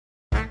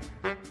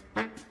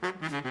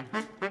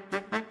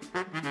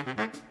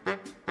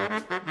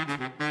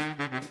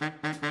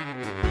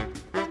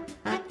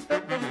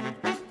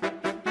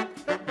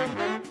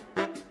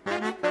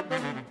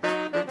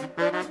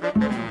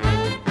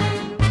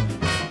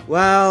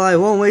Well, I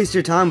won't waste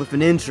your time with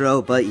an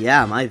intro, but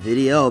yeah, my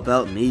video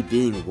about me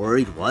being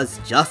worried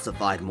was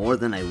justified more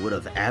than I would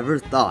have ever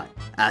thought,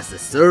 as the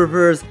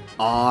servers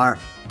are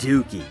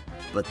dookie.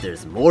 But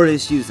there's more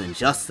issues than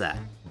just that.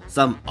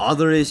 Some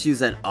other issues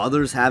that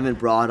others haven't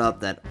brought up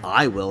that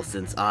I will,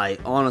 since I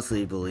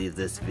honestly believe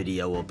this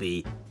video will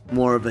be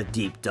more of a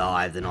deep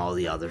dive than all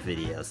the other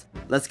videos.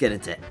 Let's get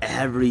into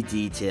every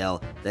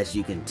detail that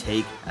you can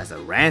take as a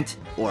rant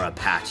or a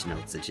patch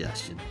note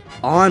suggestion.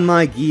 On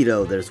my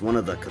Guido, there's one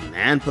of the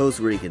command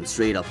posts where you can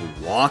straight up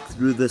walk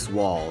through this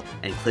wall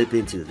and clip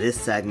into this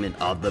segment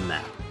of the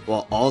map,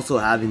 while also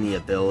having the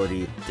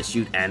ability to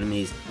shoot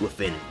enemies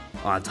within it,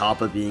 on top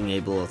of being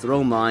able to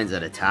throw mines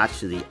that attach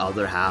to the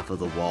other half of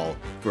the wall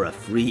for a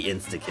free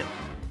insta-kill.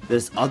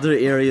 There's other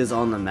areas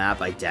on the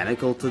map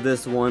identical to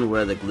this one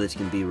where the glitch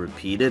can be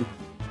repeated.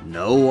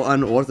 No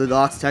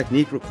unorthodox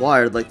technique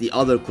required like the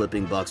other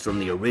clipping bugs from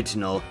the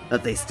original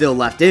that they still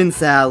left in,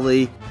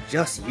 sadly.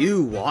 Just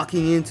you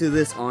walking into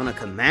this on a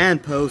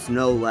command post,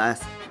 no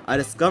less. I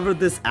discovered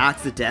this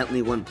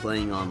accidentally when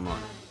playing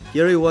online.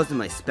 Here he was in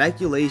my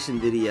speculation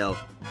video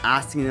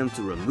asking them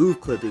to remove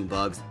clipping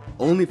bugs,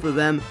 only for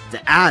them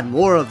to add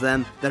more of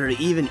them that are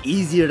even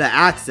easier to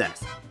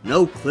access.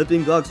 No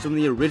clipping bugs from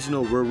the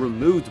original were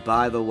removed,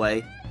 by the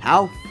way.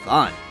 How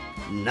fun.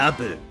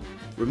 Naboo.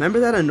 Remember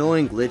that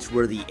annoying glitch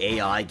where the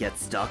AI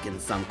gets stuck in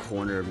some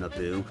corner of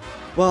Naboo?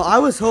 Well, I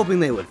was hoping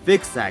they would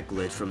fix that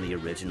glitch from the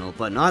original,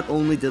 but not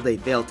only did they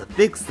fail to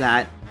fix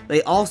that,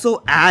 they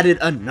also added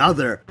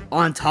another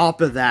on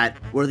top of that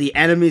where the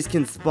enemies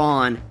can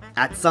spawn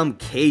at some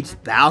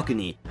caged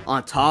balcony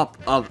on top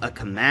of a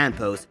command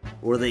post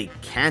where they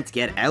can't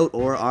get out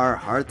or are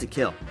hard to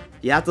kill.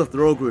 You have to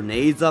throw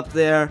grenades up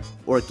there,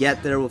 or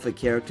get there with a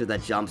character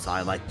that jumps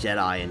high like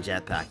Jedi and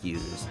jetpack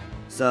users.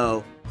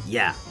 So,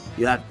 yeah,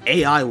 you have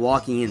AI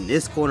walking in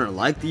this corner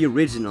like the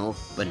original,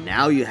 but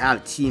now you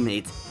have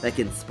teammates that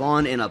can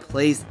spawn in a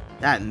place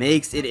that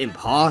makes it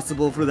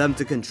impossible for them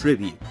to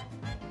contribute.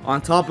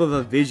 On top of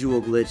a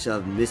visual glitch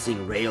of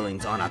missing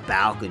railings on a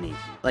balcony.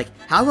 Like,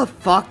 how the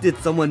fuck did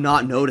someone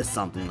not notice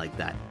something like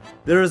that?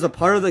 There is a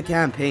part of the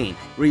campaign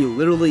where you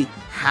literally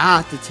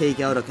have to take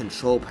out a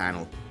control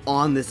panel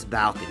on this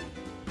balcony.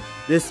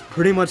 This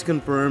pretty much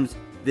confirms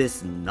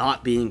this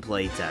not being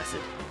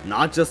playtested.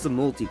 Not just the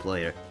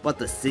multiplayer, but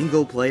the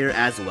single player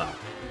as well.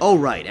 Oh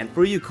right, and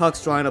for you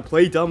cucks trying to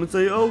play dumb and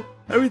say, oh,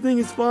 everything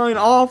is fine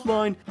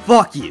offline,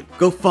 fuck you.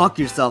 Go fuck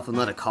yourself and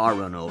let a car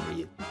run over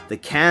you. The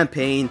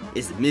campaign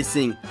is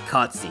missing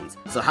cutscenes,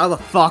 so how the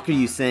fuck are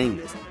you saying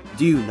this?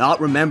 Do you not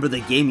remember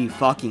the game you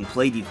fucking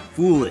played, you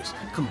foolish,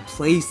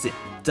 complacent,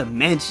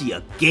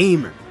 dementia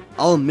gamer?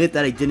 I'll admit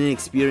that I didn't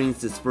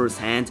experience this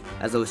firsthand,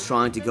 as I was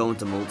trying to go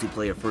into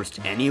multiplayer first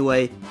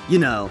anyway. You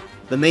know,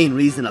 the main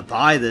reason to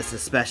buy this,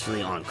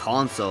 especially on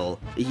console,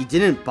 if you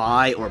didn't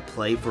buy or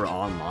play for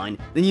online,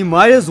 then you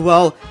might as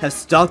well have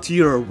stuck to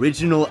your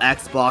original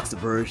Xbox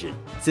version,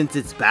 since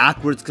it's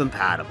backwards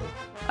compatible.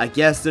 I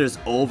guess there's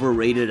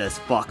overrated as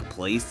fuck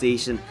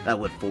PlayStation that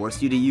would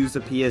force you to use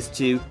a PS2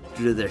 due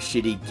to their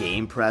shitty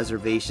game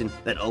preservation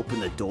that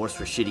opened the doors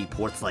for shitty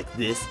ports like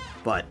this,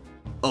 but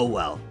oh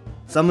well.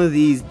 Some of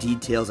these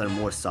details are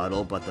more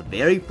subtle, but the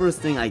very first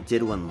thing I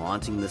did when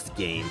launching this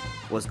game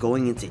was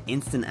going into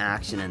instant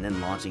action and then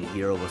launching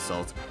Hero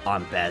Assault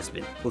on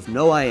Bespin, with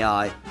no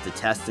AI to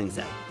test things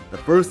out. The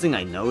first thing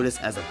I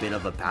noticed as a bit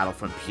of a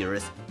Battlefront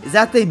purist is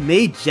that they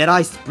made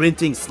Jedi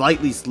sprinting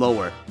slightly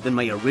slower than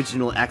my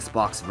original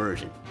Xbox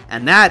version,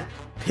 and that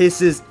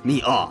pisses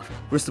me off.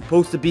 We're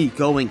supposed to be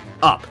going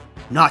up,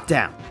 not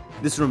down.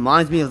 This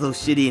reminds me of those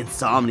shitty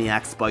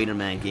Insomniac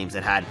Spider-Man games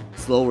that had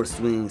slower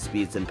swinging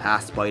speeds than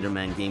past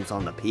Spider-Man games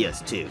on the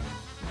PS2.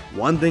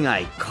 One thing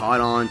I caught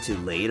on to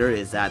later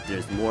is that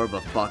there's more of a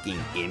fucking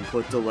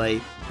input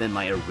delay than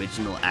my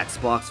original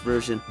Xbox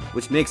version,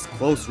 which makes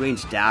close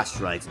range dash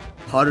strikes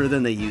harder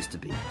than they used to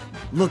be.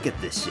 Look at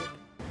this shit.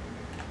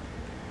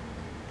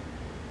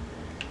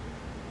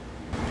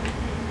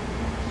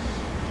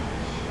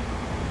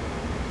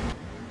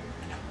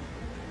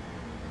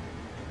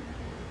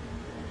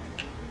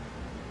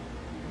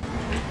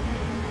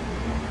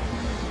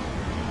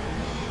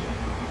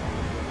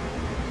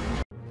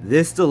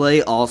 This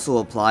delay also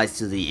applies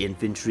to the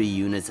infantry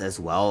units as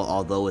well,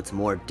 although it's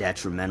more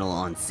detrimental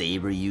on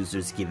saber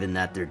users given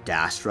that their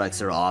dash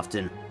strikes are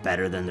often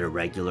better than their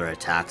regular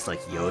attacks like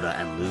Yoda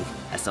and Luke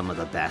as some of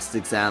the best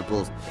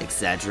examples,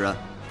 etc.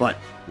 But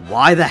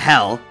why the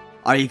hell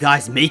are you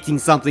guys making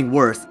something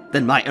worse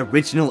than my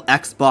original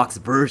Xbox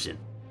version?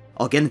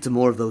 I'll get into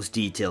more of those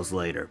details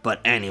later, but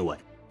anyway.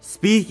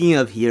 Speaking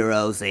of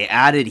heroes, they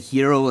added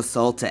Hero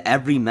Assault to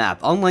every map,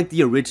 unlike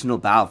the original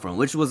Battlefront,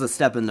 which was a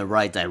step in the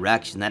right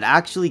direction that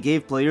actually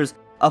gave players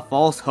a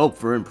false hope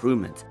for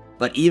improvement.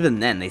 But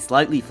even then, they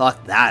slightly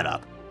fucked that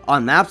up.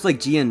 On maps like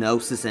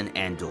Geonosis and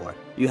Endor,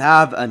 you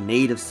have a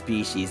native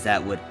species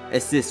that would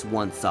assist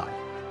one side.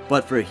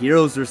 But for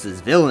heroes versus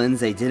villains,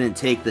 they didn't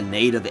take the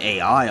native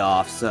AI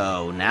off,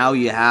 so now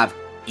you have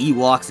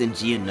Ewoks and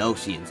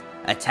Geonosians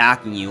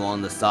attacking you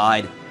on the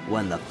side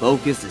when the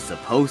focus is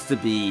supposed to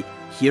be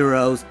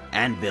heroes,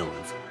 and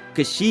villains.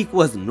 Kashyyyk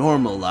was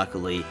normal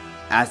luckily,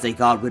 as they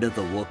got rid of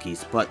the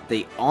Wookiees, but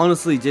they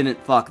honestly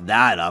didn't fuck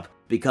that up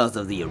because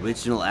of the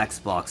original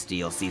Xbox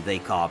DLC they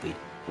copied,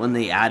 when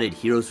they added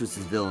heroes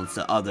vs villains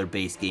to other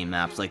base game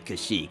maps like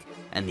Kashyyyk,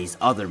 and these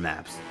other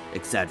maps,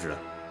 etc.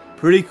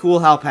 Pretty cool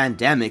how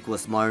Pandemic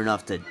was smart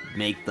enough to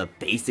make the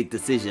basic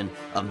decision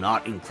of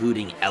not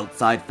including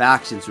outside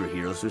factions for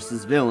heroes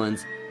vs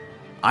villains.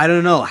 I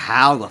don't know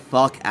how the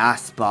fuck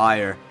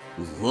Aspire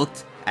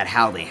looked at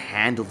how they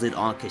handled it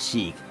on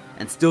Kashyyyk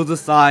and still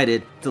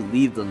decided to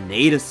leave the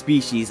native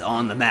species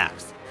on the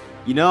maps.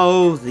 You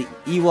know, the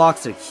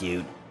Ewoks are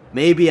cute.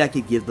 Maybe I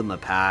could give them a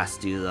pass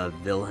due to the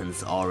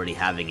villains already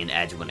having an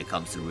edge when it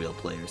comes to real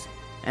players.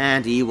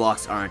 And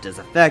Ewoks aren't as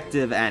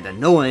effective and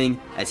annoying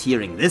as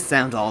hearing this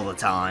sound all the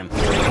time.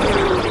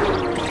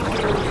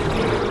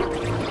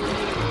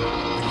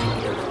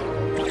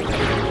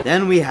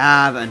 Then we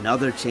have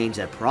another change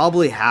that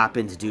probably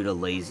happened due to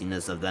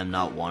laziness of them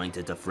not wanting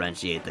to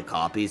differentiate the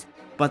copies,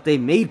 but they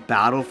made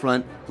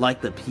Battlefront like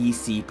the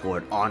PC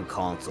port on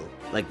console,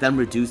 like them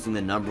reducing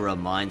the number of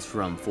mines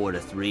from 4 to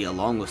 3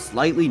 along with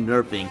slightly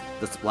nerfing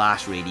the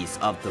splash radius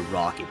of the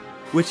rocket,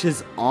 which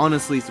has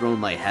honestly thrown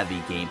my heavy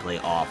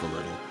gameplay off a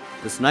little.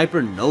 The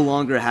sniper no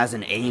longer has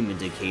an aim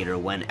indicator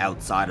when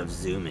outside of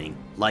zooming,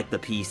 like the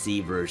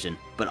PC version,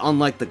 but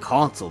unlike the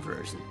console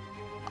version.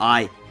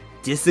 I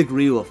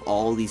disagree with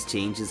all these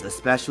changes,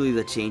 especially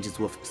the changes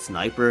with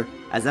sniper,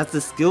 as that's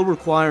a skill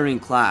requiring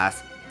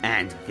class,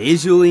 and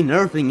visually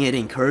nerfing it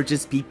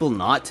encourages people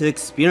not to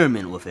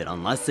experiment with it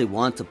unless they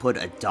want to put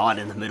a dot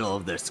in the middle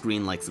of their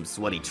screen like some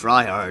sweaty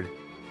tryhard,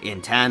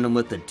 in tandem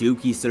with the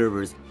Dookie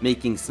servers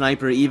making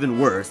sniper even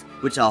worse,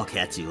 which I'll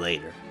get to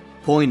later.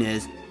 Point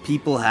is,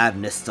 people have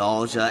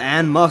nostalgia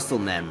and muscle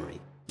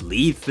memory.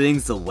 Leave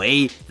things the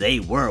way they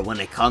were when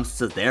it comes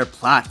to their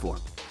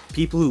platform.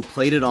 People who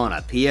played it on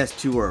a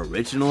PS2 or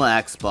original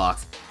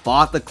Xbox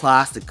bought the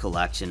Classic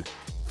Collection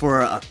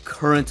for a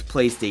current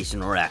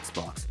PlayStation or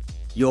Xbox.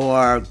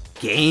 Your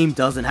game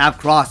doesn't have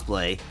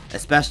crossplay,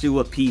 especially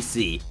with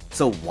PC,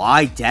 so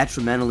why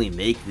detrimentally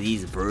make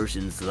these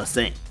versions the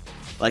same?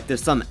 Like,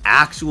 there's some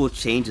actual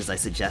changes I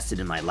suggested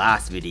in my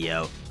last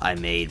video I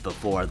made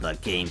before the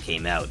game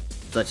came out,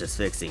 such as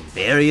fixing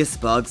various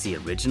bugs the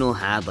original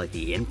had, like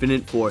the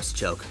infinite force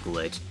choke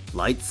glitch,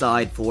 light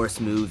side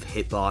force move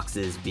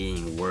hitboxes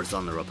being worse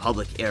on the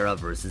Republic era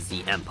versus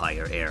the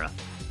Empire era,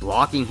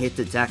 blocking hit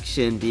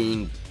detection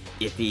being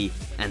iffy,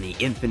 and the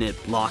infinite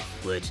block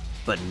glitch,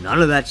 but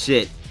none of that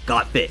shit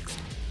got fixed.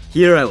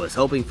 Here I was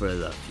hoping for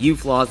the few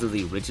flaws of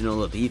the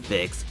original to be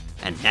fixed,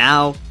 and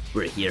now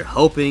we're here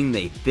hoping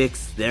they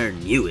fix their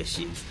new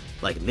issues,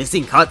 like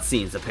missing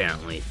cutscenes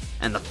apparently,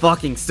 and the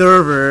fucking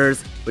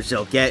servers, which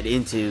I'll get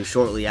into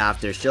shortly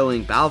after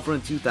showing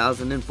Battlefront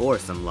 2004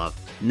 some love.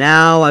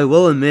 Now, I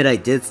will admit I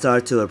did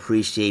start to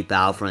appreciate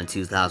Battlefront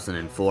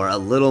 2004 a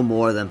little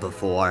more than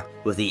before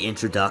with the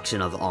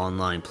introduction of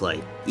online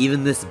play,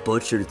 even this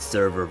butchered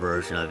server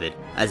version of it,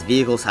 as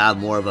vehicles have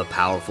more of a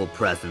powerful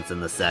presence in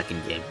the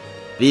second game.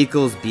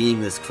 Vehicles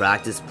being this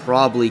cracked is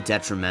probably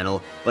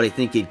detrimental, but I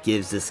think it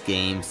gives this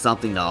game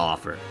something to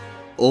offer.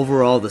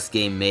 Overall, this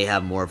game may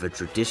have more of a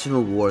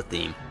traditional war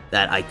theme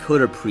that I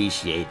could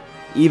appreciate,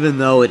 even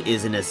though it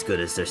isn't as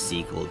good as their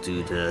sequel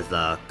due to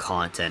the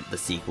content the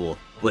sequel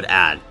would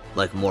add,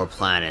 like more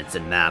planets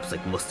and maps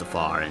like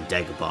Mustafar and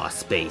Dagobah,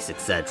 space,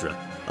 etc.,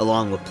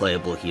 along with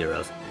playable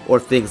heroes, or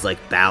things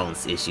like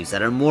balance issues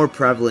that are more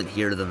prevalent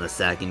here than the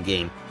second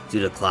game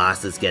due to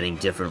classes getting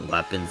different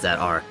weapons that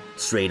are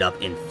straight up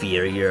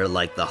inferior,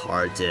 like the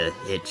hard to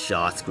hit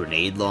shots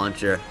grenade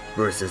launcher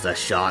versus a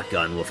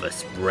shotgun with a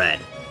spread,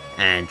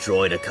 and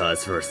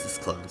droidicas versus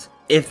clones.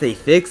 If they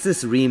fix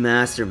this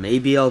remaster,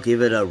 maybe I'll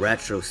give it a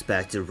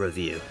retrospective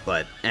review,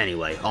 but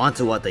anyway, on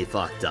to what they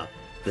fucked up.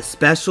 The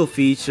special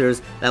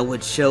features that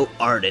would show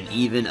art and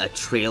even a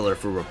trailer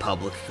for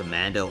Republic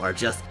Commando are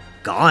just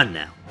gone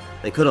now.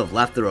 They could have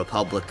left the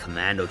Republic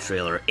Commando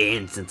trailer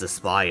in since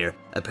Aspire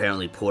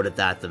apparently ported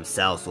that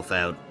themselves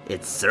without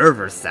its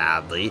server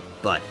sadly,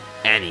 but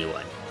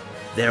anyway.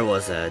 There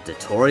was a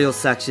tutorial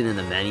section in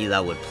the menu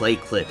that would play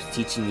clips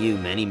teaching you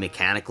many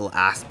mechanical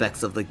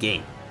aspects of the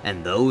game,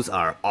 and those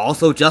are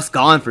also just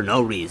gone for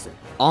no reason.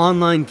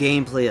 Online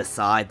gameplay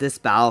aside, this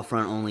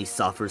Battlefront only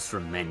suffers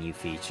from menu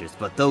features,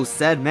 but those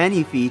said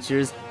menu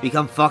features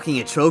become fucking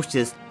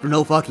atrocious for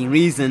no fucking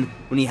reason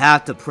when you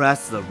have to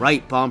press the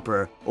right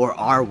bumper or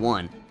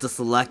R1 to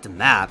select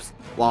maps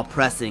while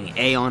pressing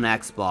A on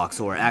Xbox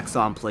or X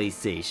on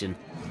PlayStation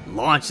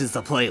launches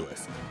the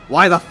playlist.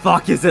 Why the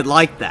fuck is it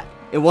like that?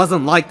 It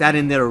wasn't like that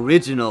in their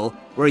original,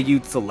 where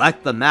you'd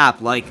select the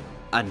map like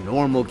a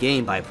normal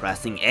game by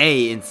pressing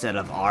A instead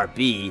of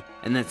RB,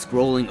 and then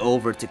scrolling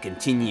over to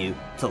continue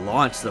to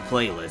launch the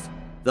playlist.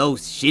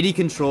 Those shitty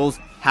controls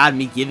had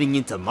me giving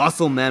into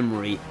muscle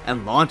memory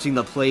and launching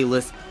the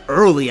playlist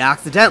early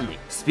accidentally.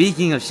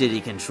 Speaking of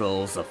shitty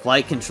controls, the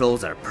flight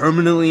controls are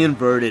permanently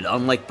inverted,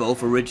 unlike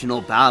both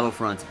original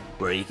Battlefronts,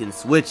 where you can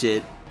switch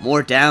it.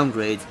 More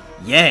downgrades,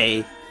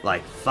 yay,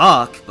 like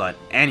fuck, but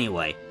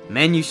anyway.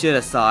 Menu shit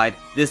aside,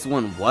 this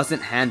one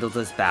wasn't handled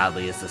as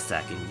badly as the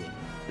second game.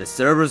 The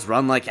servers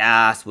run like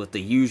ass with the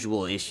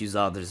usual issues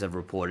others have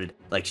reported,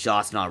 like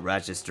shots not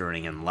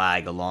registering and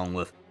lag, along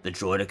with the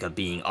droideka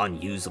being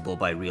unusable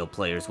by real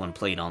players when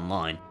played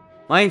online.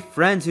 My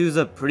friend, who's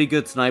a pretty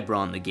good sniper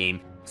on the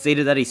game,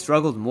 stated that he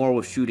struggled more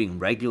with shooting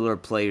regular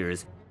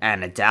players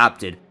and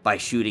adapted by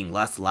shooting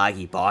less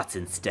laggy bots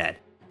instead.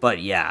 But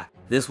yeah,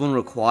 this one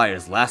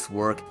requires less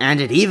work, and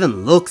it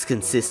even looks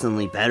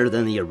consistently better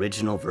than the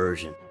original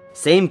version.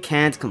 Same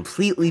can't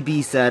completely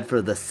be said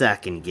for the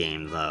second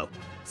game though.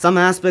 Some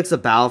aspects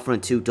of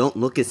Battlefront 2 don't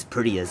look as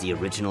pretty as the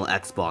original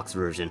Xbox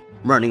version,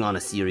 running on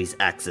a Series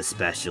X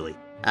especially,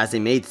 as they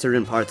made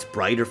certain parts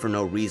brighter for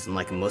no reason,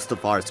 like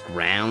Mustafar's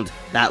ground.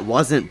 That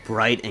wasn't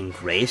bright and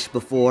grayish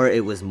before,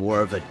 it was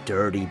more of a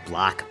dirty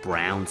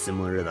black-brown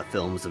similar to the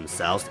films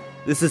themselves.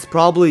 This is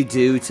probably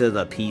due to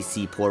the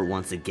PC port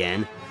once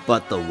again,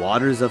 but the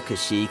waters of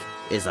Kashyyyk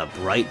is a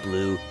bright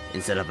blue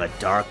instead of a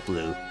dark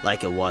blue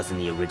like it was in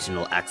the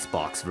original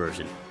Xbox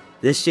version.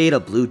 This shade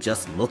of blue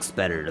just looks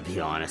better, to be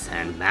honest,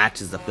 and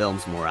matches the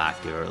films more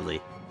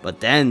accurately. But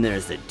then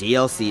there's the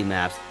DLC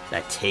maps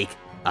that take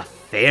a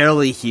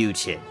fairly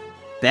huge hit.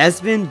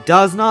 Bespin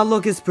does not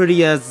look as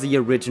pretty as the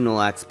original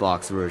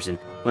Xbox version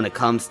when it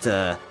comes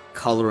to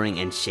coloring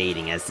and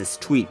shading, as this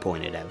tweet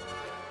pointed out.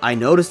 I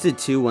noticed it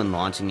too when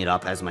launching it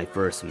up as my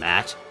first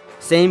match.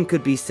 Same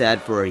could be said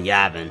for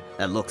Yavin,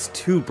 that looks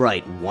too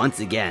bright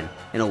once again,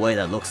 in a way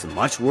that looks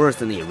much worse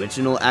than the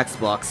original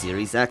Xbox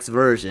Series X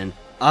version.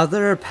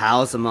 Other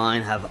pals of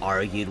mine have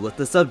argued with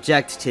the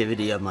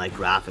subjectivity of my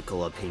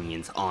graphical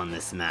opinions on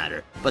this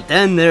matter, but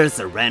then there's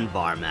the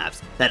Renvar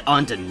maps that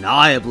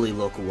undeniably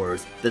look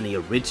worse than the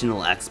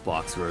original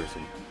Xbox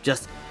version.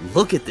 Just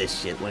look at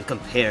this shit when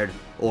compared,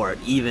 or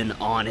even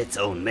on its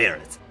own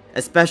merits,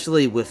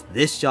 especially with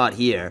this shot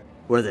here,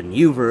 where the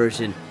new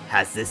version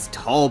has this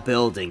tall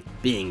building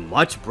being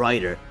much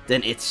brighter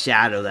than its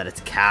shadow that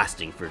it's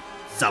casting for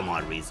some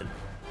odd reason.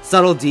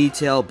 Subtle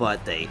detail,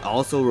 but they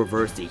also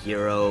reversed the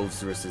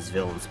heroes versus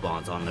villain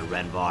spawns on the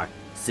Renvar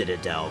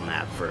Citadel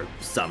map for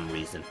some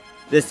reason.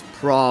 This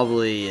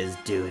probably is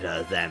due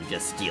to them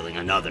just stealing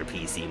another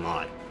PC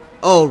mod.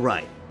 Oh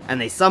right, and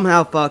they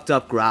somehow fucked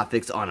up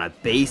graphics on a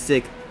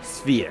basic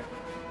sphere.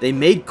 They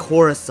made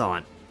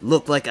Coruscant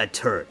look like a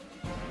turd.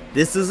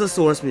 This is the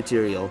source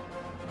material,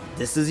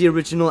 this is the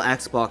original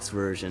Xbox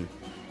version,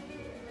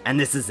 and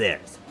this is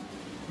theirs.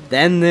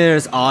 Then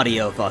there's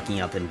audio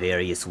fucking up in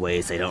various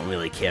ways I don't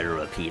really care to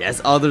repeat,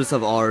 as others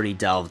have already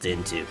delved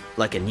into,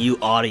 like a new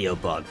audio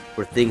bug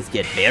where things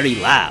get very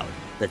loud,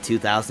 the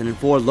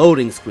 2004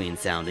 loading screen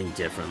sounding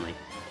differently,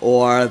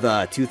 or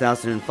the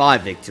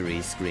 2005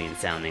 victory screen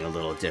sounding a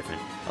little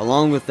different,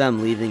 along with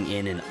them leaving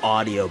in an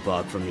audio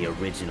bug from the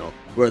original,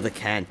 where the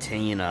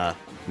cantina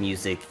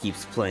music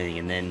keeps playing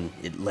and then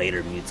it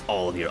later mutes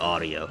all of your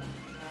audio.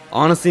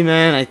 Honestly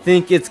man, I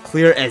think it's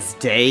clear as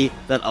day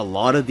that a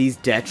lot of these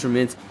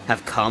detriments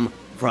have come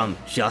from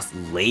just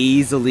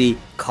lazily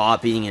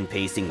copying and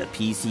pasting the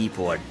PC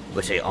port,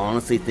 which I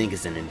honestly think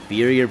is an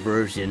inferior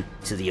version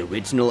to the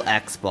original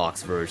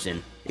Xbox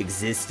version,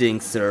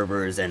 existing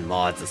servers and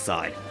mods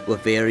aside,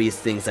 with various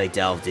things I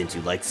delved into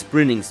like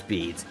sprinting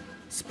speeds,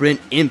 sprint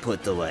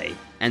input delay,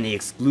 and the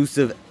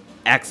exclusive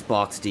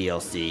Xbox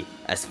DLC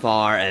as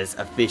far as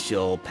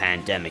official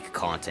pandemic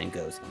content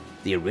goes.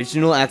 The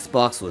original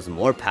Xbox was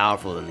more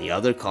powerful than the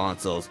other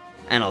consoles,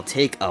 and I'll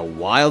take a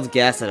wild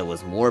guess that it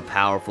was more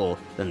powerful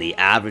than the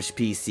average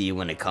PC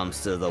when it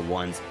comes to the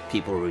ones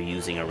people were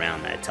using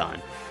around that time.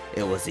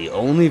 It was the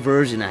only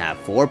version to have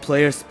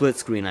 4-player split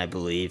screen, I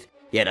believe,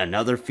 yet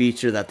another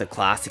feature that the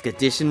Classic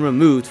Edition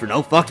removed for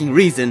no fucking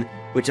reason,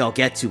 which I'll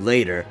get to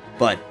later,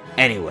 but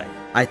anyway.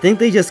 I think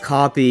they just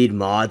copied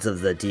mods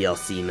of the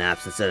DLC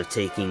maps instead of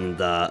taking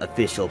the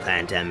official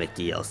pandemic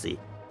DLC.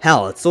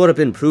 Hell, it's sort of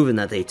been proven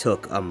that they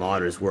took a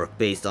modder's work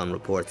based on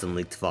reports and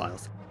leaked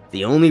files.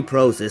 The only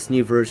pros this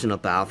new version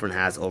of Battlefront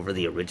has over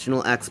the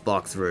original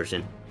Xbox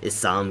version is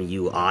some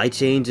UI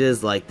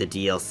changes, like the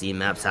DLC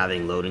maps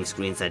having loading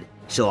screens that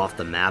show off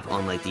the map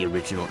unlike the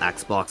original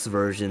Xbox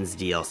version's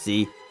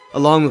DLC,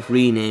 along with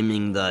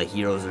renaming the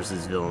Heroes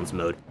vs Villains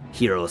mode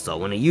Hero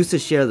Assault when it used to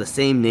share the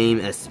same name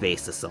as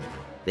Space Assault.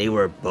 They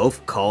were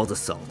both called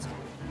Assault.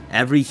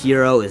 Every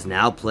hero is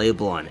now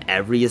playable on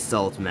every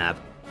Assault map,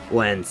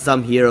 when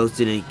some heroes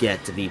didn't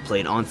get to be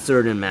played on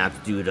certain maps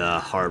due to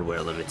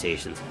hardware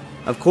limitations.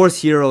 Of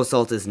course, Hero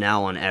Assault is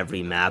now on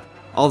every map,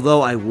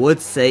 although I would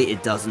say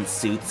it doesn't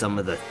suit some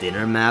of the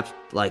thinner maps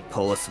like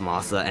Polis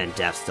Massa and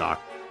Death Star,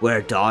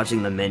 where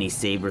dodging the many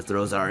saber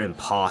throws are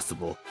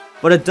impossible,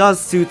 but it does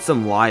suit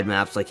some wide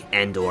maps like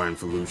Endor and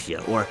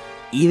Felucia, or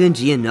even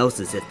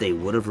Geonosis if they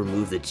would have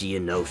removed the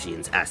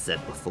Geonosians as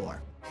said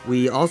before.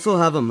 We also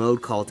have a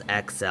mode called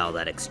XL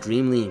that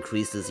extremely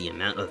increases the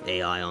amount of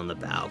AI on the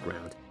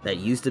battleground, that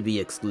used to be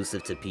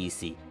exclusive to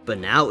PC, but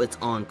now it's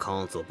on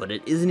console, but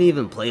it isn't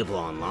even playable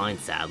online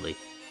sadly.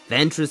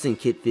 Ventress and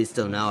Kit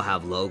Fisto now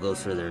have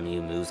logos for their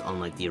new moves,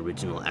 unlike the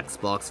original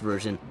Xbox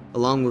version,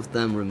 along with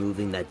them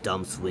removing that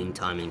dumb swing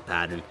timing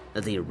pattern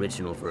that the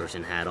original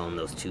version had on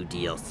those two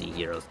DLC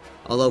heroes.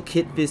 Although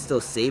Kit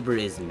Fisto's saber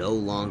is no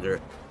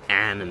longer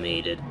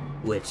animated,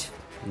 which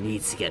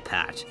needs to get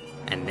patched.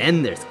 And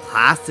then there's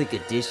Classic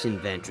Edition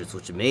Ventress,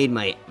 which made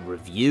my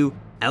review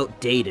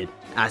outdated,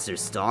 as their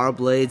star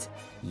blades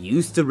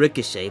used to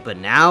ricochet, but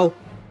now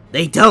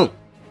they don't.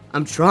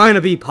 I'm trying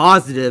to be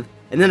positive,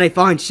 and then I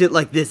find shit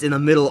like this in the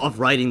middle of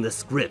writing the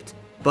script.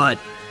 But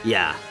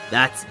yeah,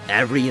 that's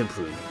every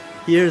improvement.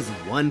 Here's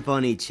one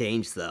funny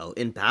change though.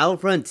 In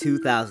Battlefront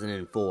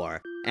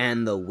 2004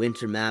 and the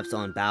winter maps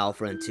on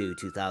Battlefront 2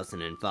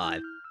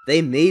 2005,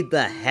 they made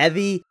the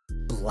heavy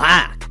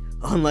black,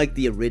 unlike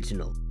the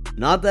original.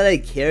 Not that I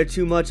care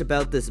too much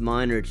about this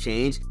minor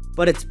change,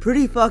 but it's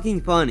pretty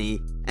fucking funny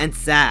and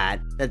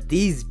sad that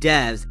these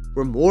devs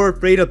were more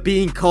afraid of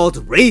being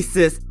called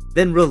racist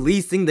than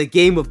releasing the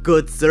game with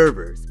good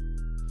servers.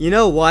 You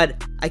know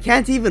what? I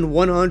can't even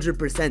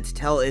 100%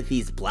 tell if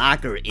he's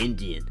black or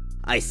Indian.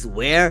 I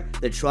swear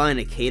they're trying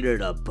to cater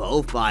to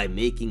both by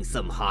making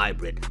some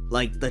hybrid,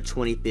 like the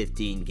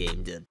 2015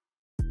 game did.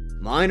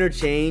 Minor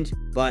change,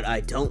 but I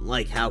don't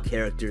like how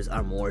characters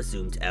are more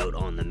zoomed out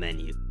on the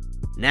menu.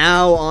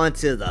 Now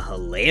onto the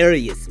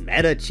hilarious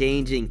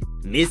meta-changing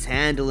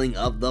mishandling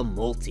of the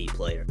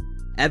multiplayer.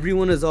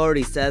 Everyone has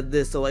already said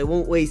this, so I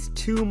won't waste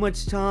too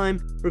much time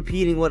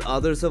repeating what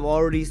others have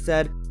already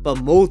said, but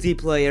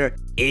multiplayer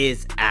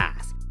is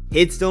ass.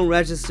 Hits don't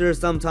register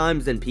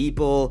sometimes and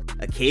people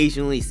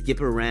occasionally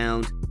skip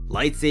around,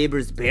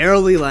 lightsabers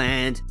barely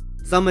land,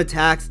 some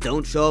attacks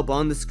don't show up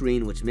on the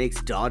screen, which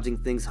makes dodging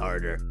things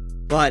harder.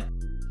 But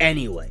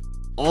anyway,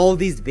 all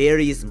these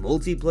various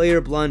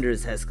multiplayer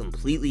blunders has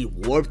completely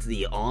warped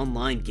the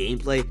online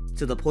gameplay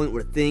to the point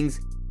where things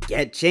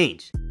get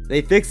changed.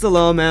 They fixed the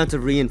low amount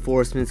of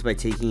reinforcements by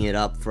taking it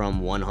up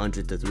from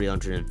 100 to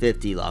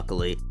 350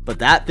 luckily, but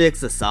that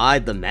fix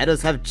aside, the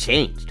metas have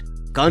changed.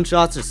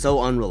 Gunshots are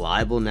so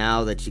unreliable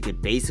now that you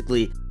could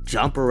basically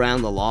jump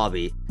around the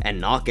lobby and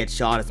not get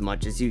shot as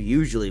much as you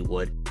usually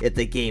would if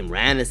the game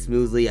ran as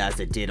smoothly as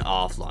it did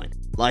offline.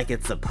 Like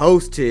it's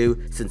supposed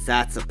to, since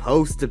that's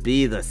supposed to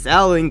be the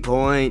selling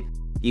point.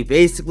 You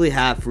basically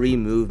have free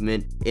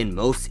movement in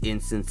most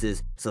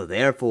instances, so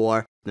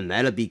therefore, the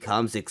meta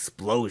becomes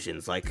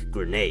explosions like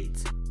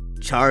grenades,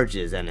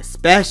 charges, and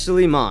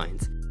especially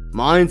mines.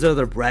 Mines are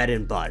the bread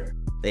and butter.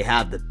 They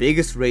have the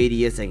biggest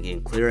radius and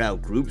can clear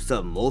out groups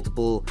of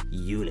multiple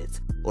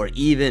units, or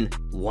even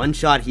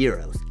one-shot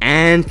heroes,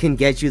 and can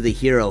get you the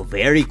hero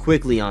very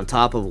quickly on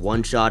top of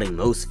one-shotting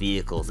most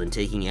vehicles and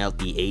taking out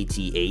the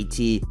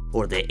AT-AT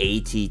or the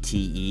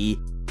AT-TE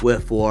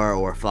with 4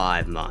 or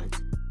 5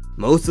 mines.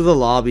 Most of the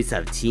lobbies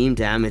have team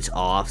damage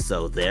off,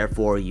 so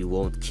therefore you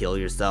won't kill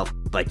yourself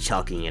by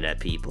chucking it at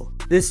people.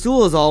 This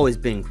tool has always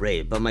been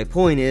great, but my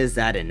point is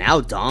that it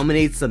now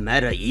dominates the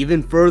meta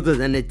even further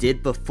than it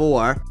did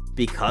before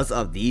because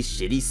of these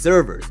shitty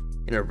servers.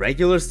 In a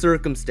regular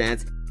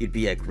circumstance, you'd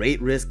be at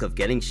great risk of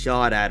getting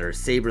shot at or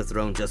saber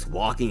thrown just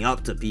walking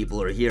up to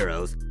people or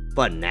heroes.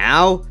 But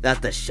now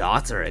that the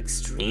shots are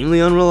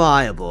extremely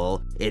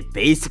unreliable, it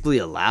basically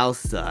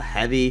allows the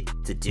heavy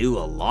to do a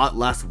lot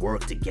less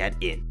work to get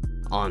in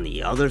on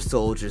the other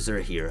soldiers or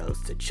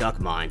heroes to chuck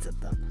mines at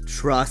them.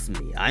 Trust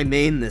me, I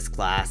main this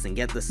class and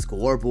get the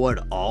scoreboard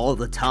all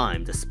the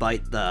time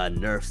despite the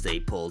nerfs they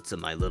pulled to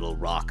my little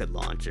rocket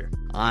launcher.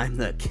 I'm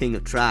the king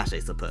of trash, I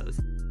suppose.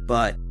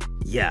 But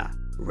yeah,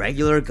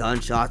 regular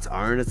gunshots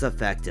aren't as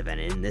effective, and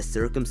in this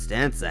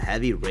circumstance the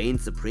heavy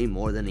reigns supreme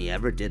more than he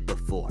ever did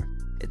before.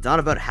 It's not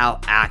about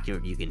how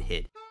accurate you can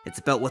hit, it's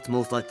about what's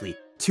most likely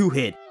to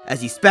hit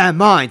as you spam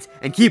mines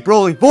and keep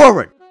rolling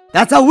forward!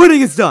 That's how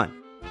winning is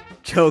done!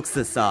 Jokes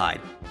aside,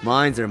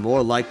 mines are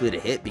more likely to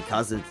hit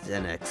because it's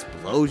an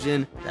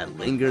explosion that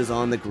lingers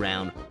on the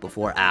ground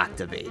before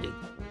activating.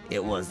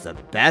 It was the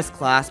best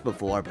class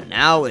before, but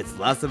now it's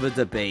less of a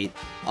debate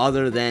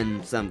other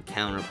than some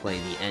counterplay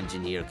the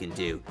engineer can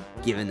do,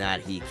 given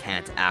that he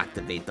can't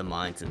activate the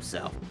mines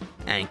himself,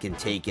 and can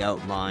take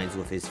out mines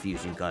with his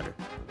fusion cutter.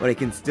 But he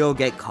can still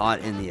get caught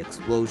in the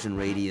explosion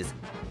radius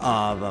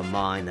of a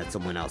mine that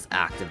someone else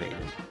activated.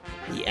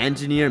 The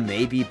engineer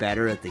may be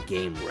better if the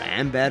game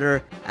ran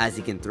better, as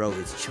he can throw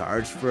his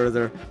charge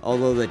further,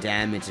 although the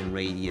damage and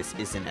radius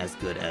isn't as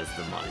good as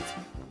the mines.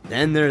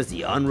 Then there's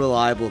the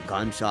unreliable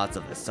gunshots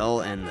of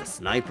Assault and the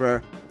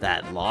Sniper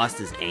that lost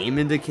his aim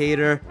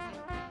indicator.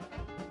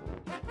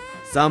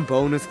 Some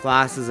bonus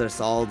classes are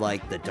solid,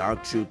 like the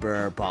Dark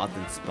Trooper, Both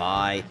and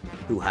Spy,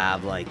 who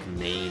have like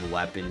main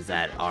weapons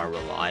that are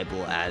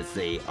reliable as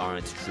they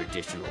aren't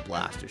traditional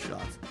blaster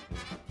shots.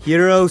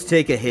 Heroes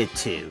take a hit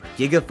too.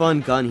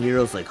 Gigafun gun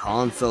heroes like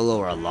Han Solo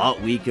are a lot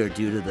weaker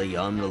due to the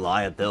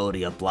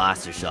unreliability of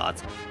blaster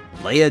shots.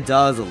 Leia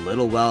does a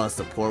little well as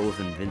support with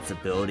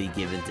invincibility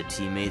given to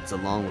teammates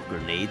along with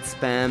grenade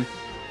spam.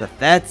 The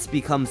Fets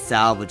become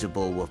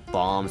salvageable with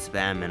bomb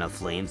spam and a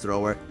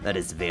flamethrower that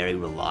is very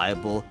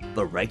reliable,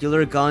 but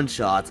regular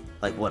gunshots,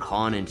 like what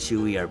Han and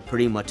Chewie are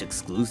pretty much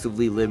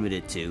exclusively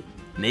limited to,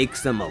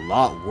 makes them a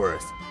lot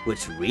worse.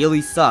 Which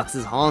really sucks,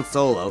 as Han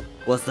Solo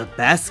was the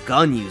best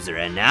gun user,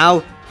 and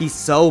now he's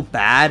so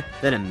bad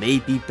that it may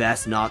be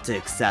best not to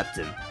accept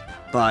him.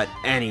 But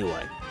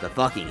anyway, the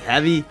fucking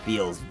Heavy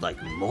feels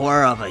like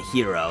more of a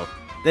hero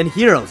than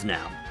heroes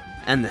now.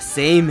 And the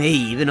same may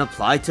even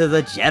apply to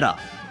the Jedi.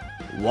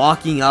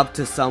 Walking up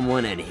to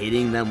someone and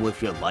hitting them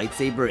with your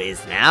lightsaber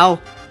is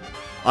now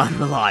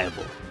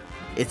unreliable.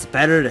 It's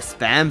better to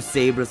spam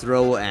saber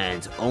throw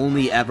and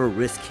only ever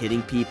risk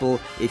hitting people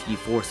if you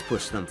force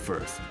push them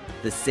first.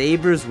 The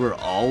sabers were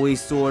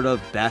always sort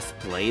of best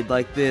played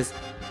like this,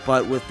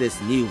 but with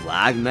this new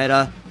lag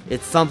meta,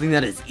 it's something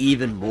that is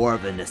even more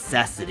of a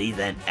necessity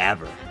than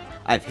ever.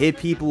 I've hit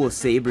people with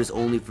sabers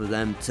only for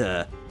them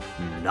to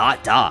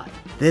not die.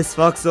 This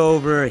fucks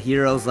over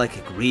heroes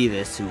like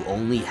Grievous, who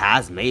only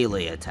has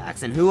melee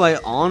attacks, and who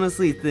I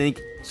honestly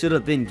think should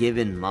have been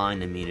given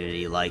mine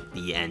immunity like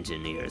the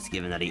Engineers,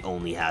 given that he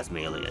only has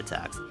melee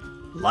attacks.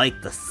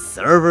 Like, the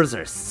servers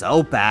are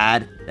so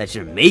bad that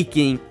you're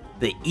making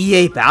the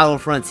EA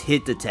Battlefront's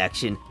hit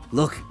detection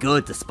look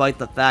good, despite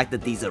the fact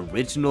that these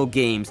original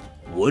games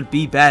would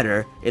be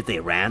better if they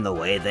ran the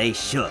way they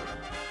should.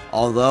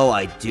 Although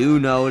I do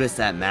notice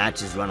that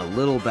matches run a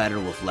little better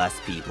with less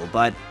people,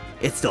 but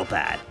it's still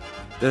bad.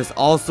 There's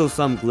also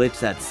some glitch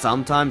that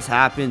sometimes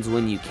happens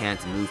when you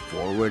can't move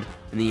forward,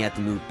 and then you have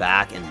to move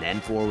back and then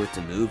forward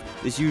to move.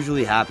 This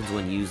usually happens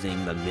when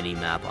using the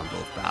mini-map on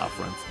both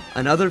Battlefronts.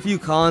 Another few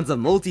cons of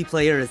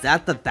multiplayer is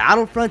that the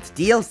Battlefront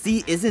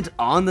DLC isn't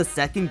on the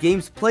second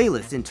game's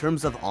playlist in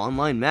terms of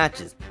online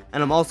matches,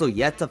 and I'm also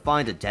yet to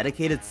find a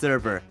dedicated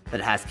server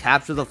that has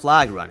Capture the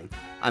Flag running.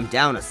 I'm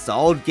down a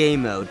solid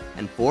game mode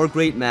and 4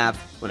 great maps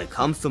when it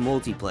comes to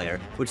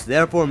multiplayer, which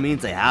therefore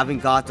means I haven't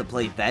got to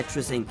play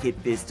Vetris and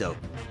Kit Fisto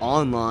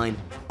online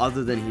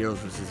other than Heroes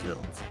vs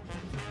Villains.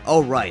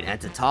 Oh right, and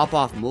to top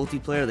off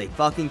multiplayer, they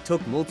fucking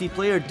took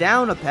multiplayer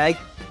down a peg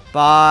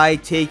by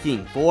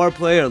taking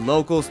 4-player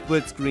local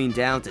split screen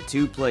down to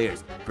 2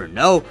 players for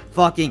no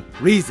fucking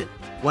reason,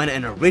 when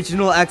an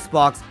original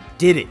Xbox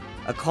did it,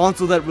 a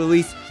console that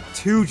released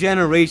 2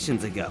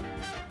 generations ago.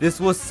 This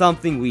was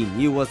something we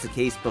knew was the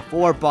case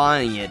before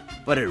buying it,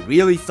 but it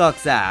really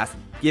sucks ass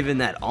given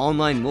that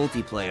online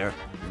multiplayer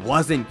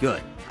wasn't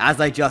good, as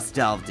I just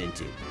delved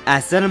into.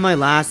 As said in my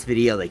last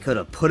video, they could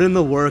have put in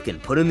the work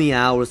and put in the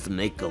hours to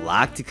make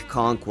Galactic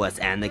Conquest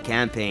and the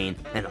campaign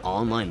an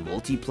online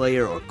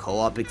multiplayer or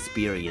co-op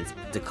experience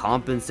to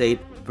compensate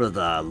for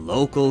the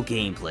local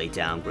gameplay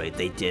downgrade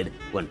they did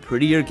when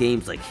prettier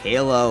games like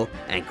Halo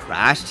and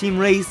Crash Team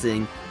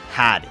Racing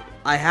had it.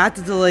 I had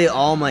to delay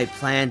all my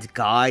planned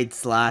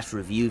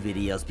guide/review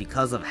videos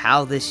because of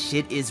how this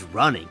shit is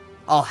running.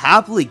 I'll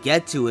happily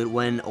get to it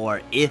when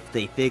or if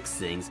they fix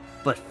things,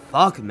 but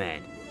fuck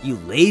man, you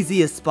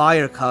lazy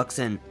Aspire cucks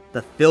and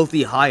the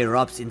filthy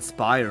higher-ups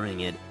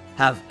inspiring it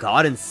have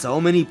gotten so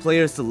many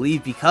players to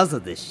leave because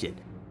of this shit.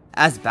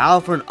 As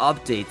Battlefront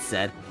Update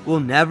said, we'll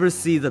never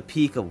see the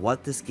peak of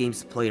what this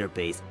game's player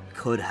base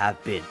could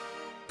have been.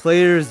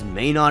 Players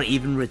may not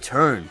even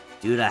return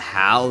due to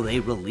how they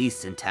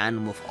released in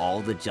tandem with all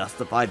the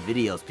justified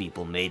videos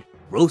people made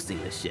roasting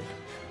this shit.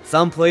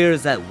 Some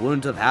players that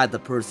wouldn't have had the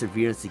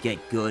perseverance to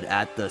get good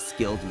at the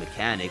skilled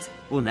mechanics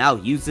will now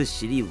use this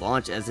shitty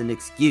launch as an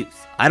excuse.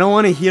 I don't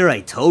want to hear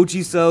I told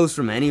you so's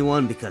from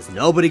anyone because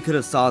nobody could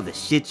have saw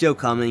this shit show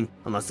coming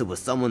unless it was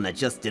someone that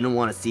just didn't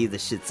want to see the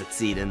shit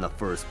succeed in the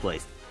first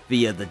place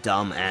via the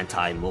dumb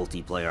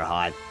anti-multiplayer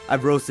hype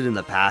I've roasted in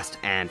the past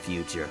and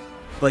future.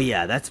 But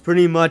yeah, that's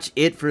pretty much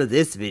it for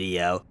this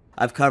video.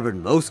 I've covered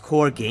most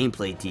core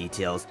gameplay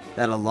details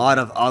that a lot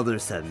of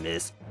others have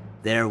missed.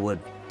 There would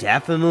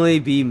definitely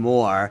be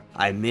more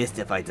I missed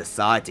if I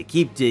decide to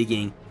keep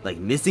digging, like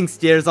missing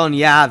stairs on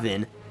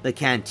Yavin, the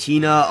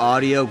Cantina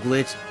audio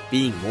glitch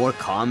being more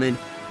common,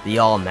 the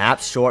all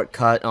maps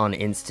shortcut on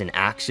instant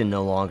action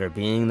no longer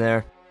being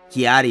there,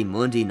 Kiadi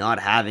Mundi not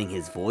having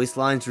his voice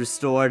lines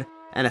restored,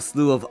 and a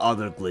slew of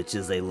other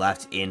glitches they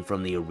left in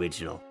from the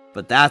original.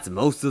 But that's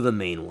most of the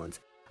main ones.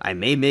 I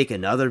may make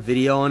another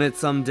video on it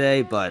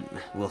someday, but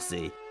we'll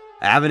see.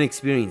 I haven't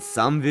experienced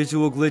some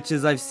visual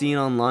glitches I've seen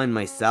online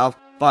myself,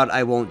 but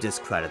I won't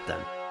discredit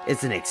them.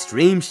 It's an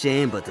extreme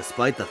shame, but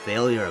despite the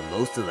failure of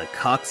most of the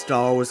cuck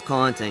Star Wars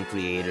content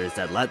creators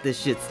that let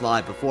this shit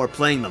slide before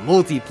playing the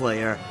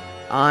multiplayer,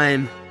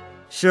 I'm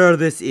sure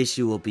this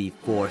issue will be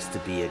forced to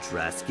be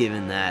addressed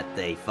given that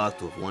they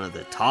fucked with one of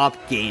the top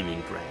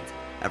gaming brands,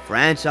 a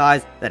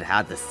franchise that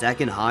had the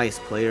second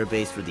highest player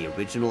base for the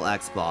original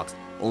Xbox,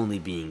 only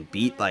being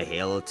beat by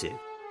Halo 2.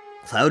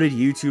 Clouded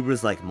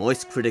YouTubers like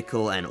Moist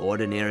Critical and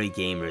Ordinary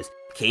Gamers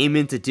came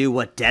in to do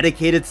what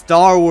dedicated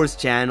Star Wars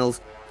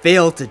channels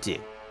failed to do.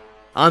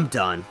 I'm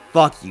done.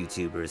 Fuck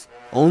YouTubers.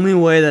 Only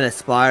way that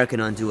Aspire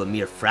can undo a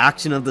mere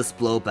fraction of this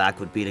blowback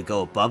would be to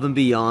go above and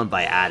beyond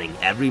by adding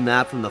every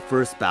map from the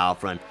first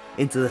Battlefront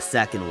into the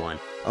second one,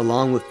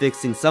 along with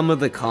fixing some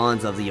of the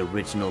cons of the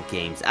original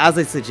games, as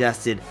I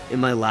suggested in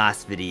my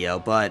last video,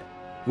 but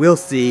we'll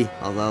see,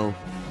 although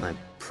I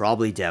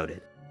probably doubt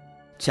it.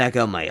 Check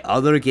out my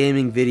other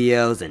gaming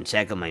videos, and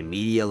check out my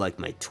media like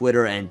my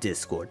Twitter and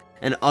Discord,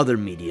 and other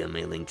media in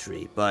my link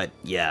tree. But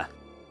yeah,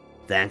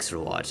 thanks for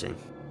watching.